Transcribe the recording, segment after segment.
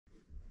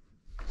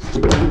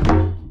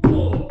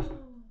Oh,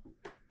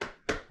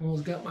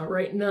 almost got my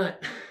right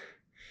nut.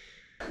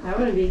 That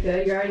wouldn't be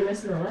good. You're already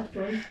missing the left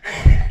one.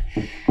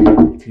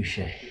 Touche.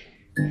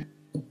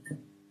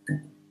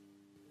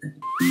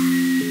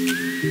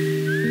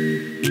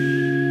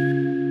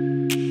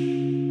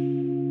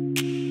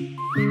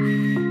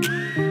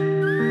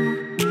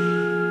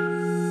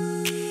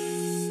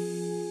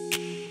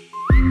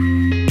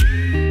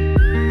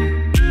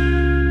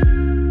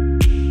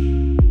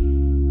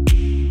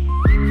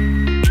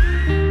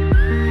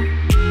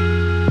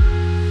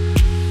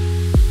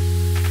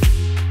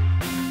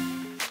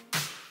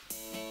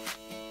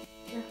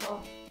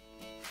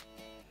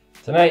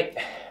 Tonight,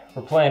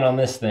 we're playing on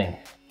this thing.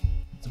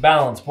 It's a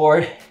balance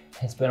board.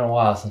 It's been a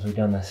while since we've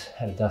done this.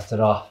 Had to dust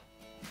it off.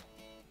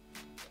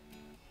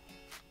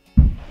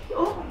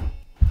 Oh.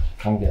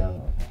 I'm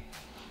good.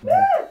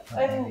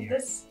 And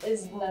this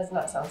does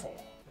not sound safe.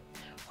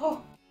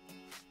 Oh.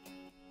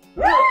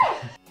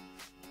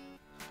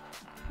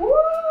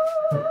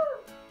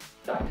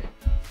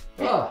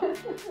 Oh.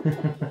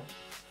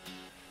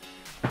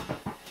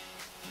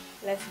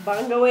 Let's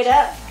bongo it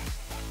up.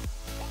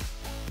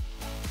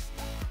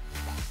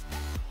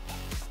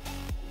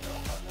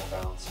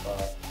 Balance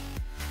spot.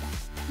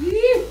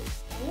 Woo!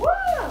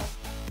 Wow!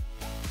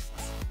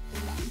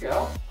 There you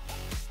go.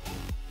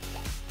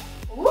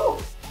 Woo! Oh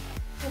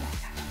my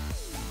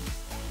gosh.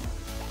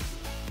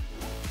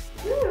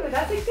 Ooh,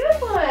 that's a good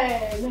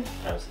one.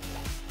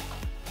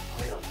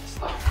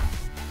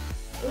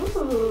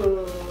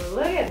 Ooh,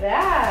 look at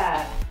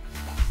that.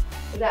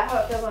 Is that how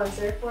it feels on a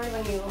surfboard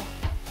when you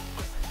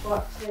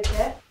walk to the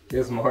tip?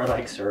 Feels more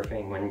like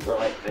surfing when you go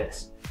like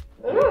this.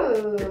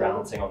 Ooh. You're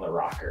balancing on the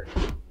rocker.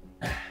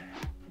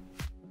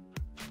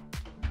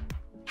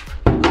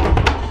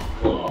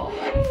 Oh.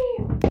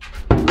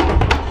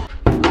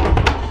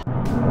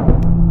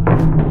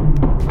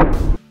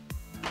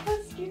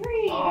 That's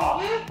scary. Oh.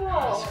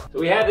 Beautiful. So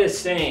we have this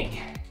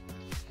saying,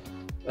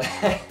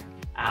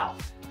 ow,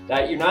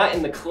 that you're not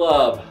in the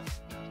club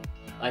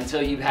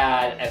until you've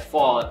had a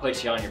fall that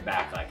puts you on your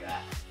back like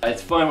that.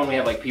 It's fun when we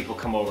have like people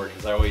come over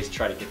because I always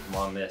try to get them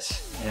on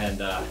this, and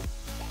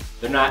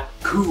they're not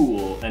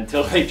cool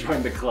until they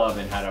join the club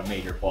and had a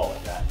major fall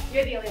like that.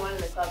 You're the only one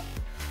in the club.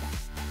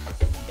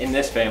 In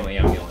this family,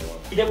 I'm the only one.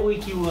 Did I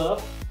wake you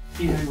up?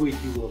 Did I wake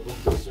you up?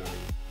 I'm so sorry.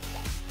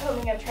 I don't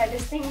think I've tried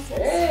this thing since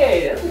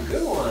Hey, that's a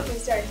good one. we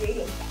started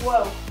dating.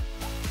 Whoa.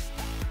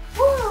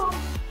 Whoa.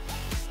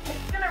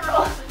 It's gonna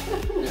roll.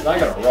 It's not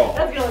gonna roll.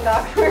 That's gonna look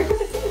awkward.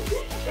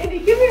 Andy,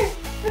 come here.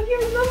 Come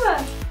here,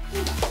 Mama.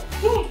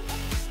 Come here.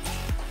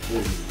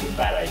 This is a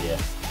bad idea.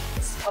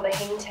 This is called a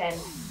hang 10.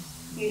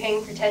 You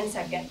hang for 10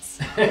 seconds.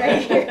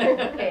 Right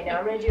here. Okay, now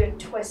I'm gonna do a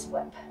twist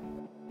flip.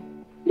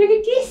 Look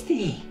at this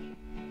thing.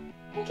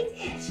 Look at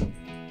this.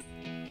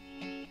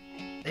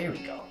 There we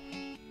go.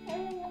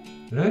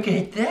 Look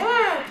at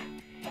that.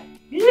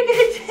 Look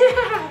at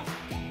that.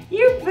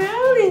 You're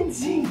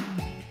balancing.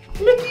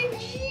 Look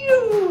at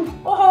you.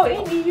 Oh,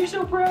 Indy, you're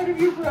so proud of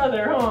your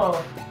brother,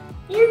 huh?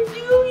 You're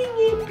doing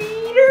it,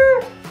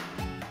 Peter.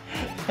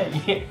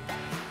 Yeah.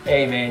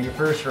 Hey, man, your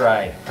first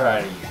ride.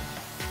 Proud of you.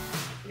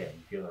 Yeah,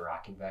 you feel the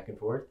rocking back and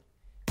forth?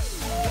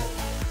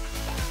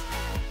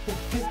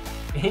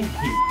 Indy.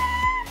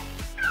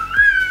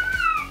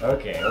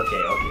 Okay.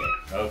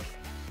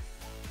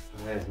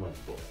 That's my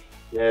boy.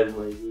 That's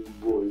my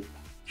good boy.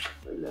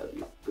 I love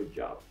you. Good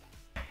job.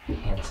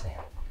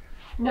 Handstand.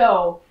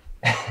 No.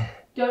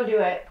 Don't do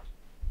it.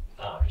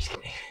 Oh, I'm just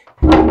kidding.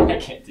 I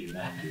can't do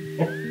that.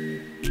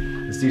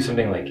 Let's do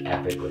something like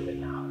epic with it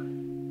now.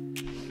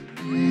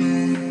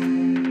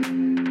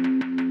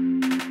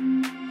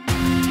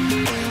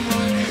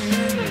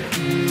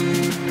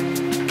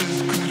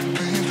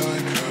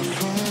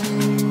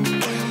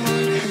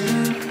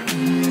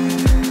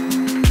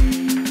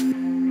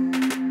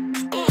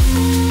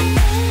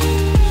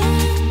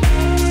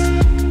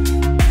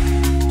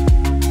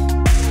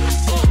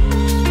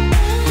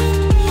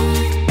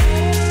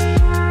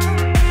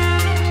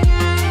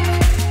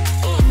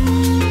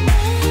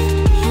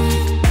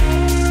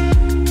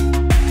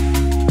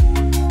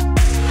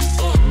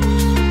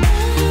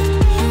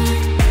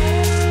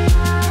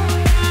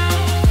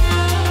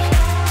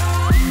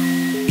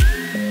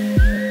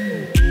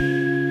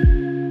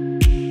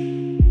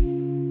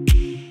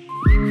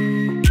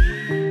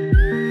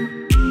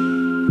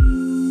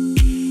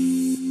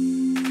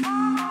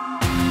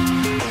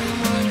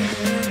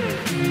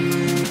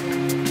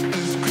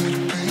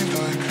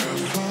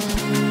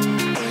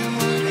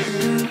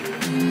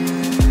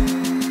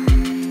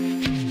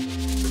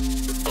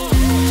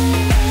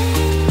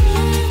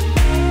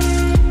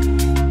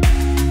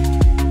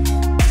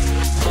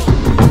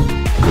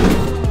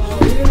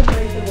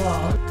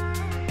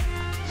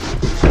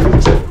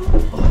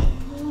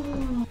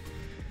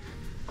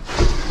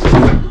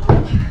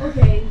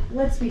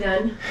 Let's be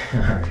done.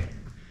 Alright.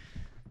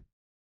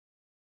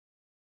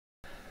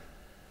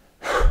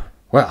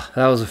 Well,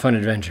 that was a fun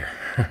adventure.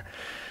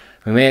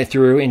 We made it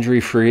through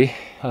injury-free,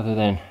 other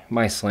than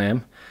my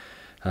slam.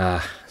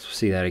 Let's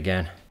see that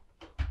again.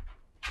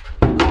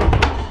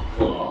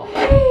 Oh.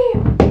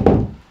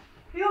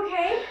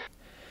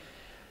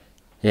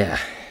 yeah,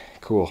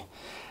 cool.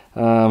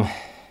 Yeah,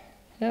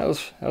 that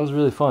was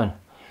really fun.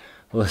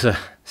 Alyssa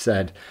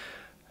said,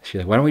 she's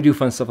like, why don't we do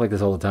fun stuff like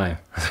this all the time?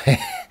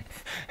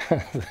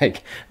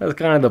 Like, that's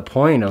kind of the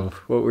point of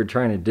what we're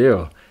trying to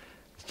do.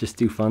 It's just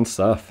do fun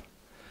stuff.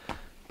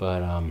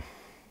 But I'm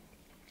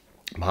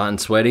hot and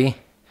sweaty,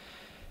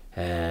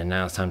 and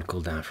now it's time to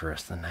cool down for the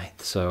rest of the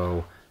night.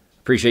 So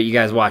appreciate you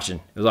guys watching.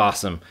 It was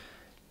awesome.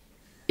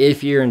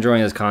 If you're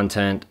enjoying this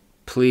content,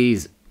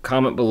 please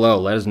comment below.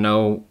 Let us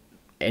know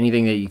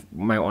anything that you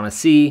might want to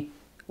see.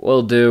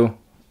 We'll do,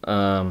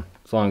 as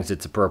long as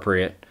it's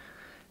appropriate.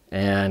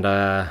 And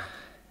I'd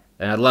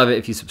love it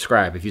if you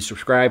subscribe. If you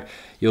subscribe,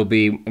 you'll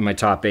be in my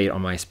top 8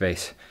 on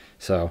MySpace.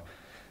 So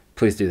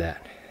please do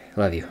that.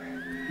 Love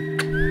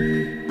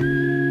you.